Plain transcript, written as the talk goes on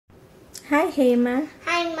Hi, Haymaa.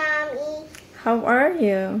 Hi, Mommy. How are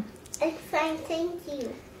you? I'm fine, thank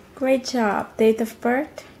you. Great job. Date of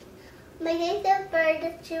birth? My date of birth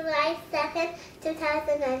is July 2nd,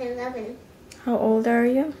 2011. How old are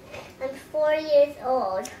you? I'm 4 years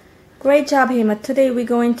old. Great job, Haymaa. Today we're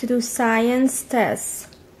going to do science tests.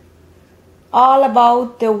 All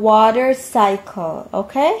about the water cycle,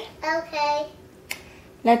 okay? Okay,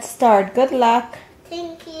 Let's start. Good luck.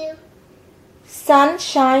 thank you. Sun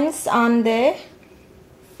shines on the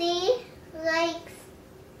Sea, lakes,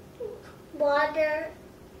 water,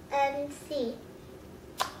 and sea.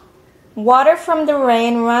 water from the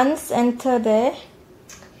rain runs into the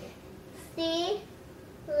Sea,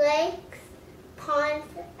 lakes, ponds,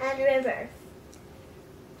 and rivers.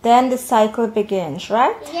 then the cycle begins,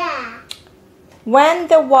 right? Yeah. When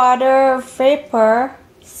the water vapor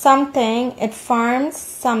something, it forms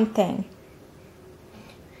something.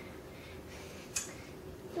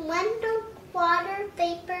 When the water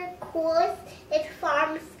vapor cools, it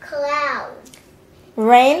forms clouds.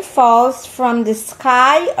 Rain falls from the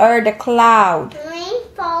sky or the cloud. Rain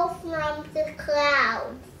falls from the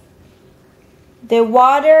clouds. The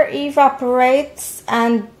water evaporates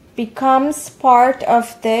and becomes part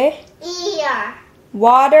of the Air.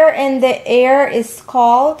 water in the air is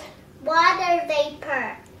called. Water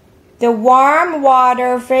vapor. The warm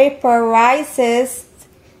water vapor rises.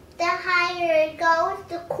 The higher it goes,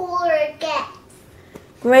 the cooler it gets.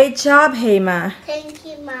 Great job, Haymaa. Thank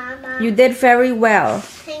you, Mama. You did very well.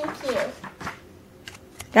 Thank you.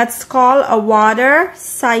 That's called a water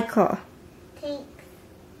cycle. Thanks.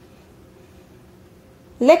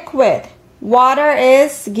 Liquid. Water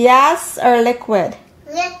is gas or liquid?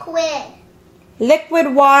 Liquid.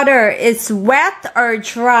 Liquid water is wet or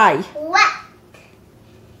dry? Wet.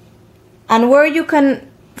 And where you can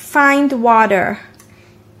find water?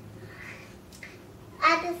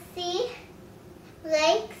 At the sea,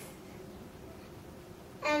 lakes,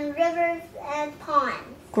 and rivers and ponds.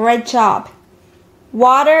 Great job.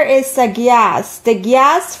 Water is a gas. The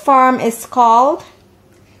gas form is called?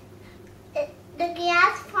 The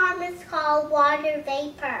gas form is called water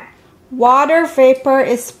vapor. Water vapor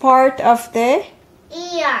is part of the?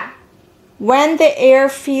 Air. When the air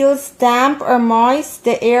feels damp or moist,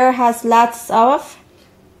 the air has lots of?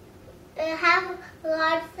 They have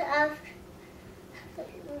lots of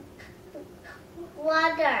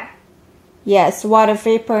water. Yes, water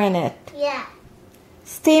vapor in it. Yeah.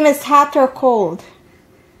 Steam is hot or cold?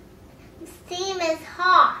 Steam is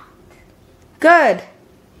hot. Good.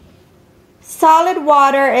 Solid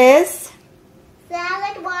water is?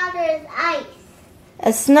 Solid water is ice.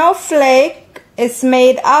 A snowflake is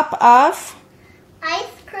made up of? Ice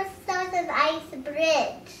crystals and ice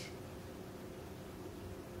bridge.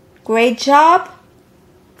 Great job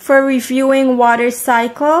for reviewing water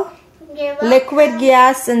cycle, You're welcome. liquid,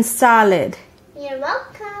 gas, and solid. You're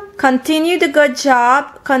welcome. Continue the good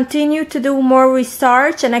job. Continue to do more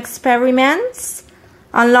research and experiments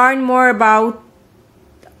and learn more about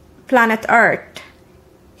planet Earth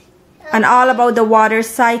and all about the water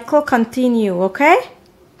cycle. Continue, okay?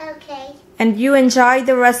 Okay. And you enjoy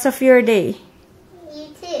the rest of your day. You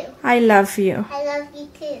too. I love you. I love you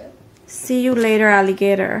too. See you later,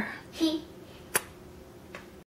 alligator.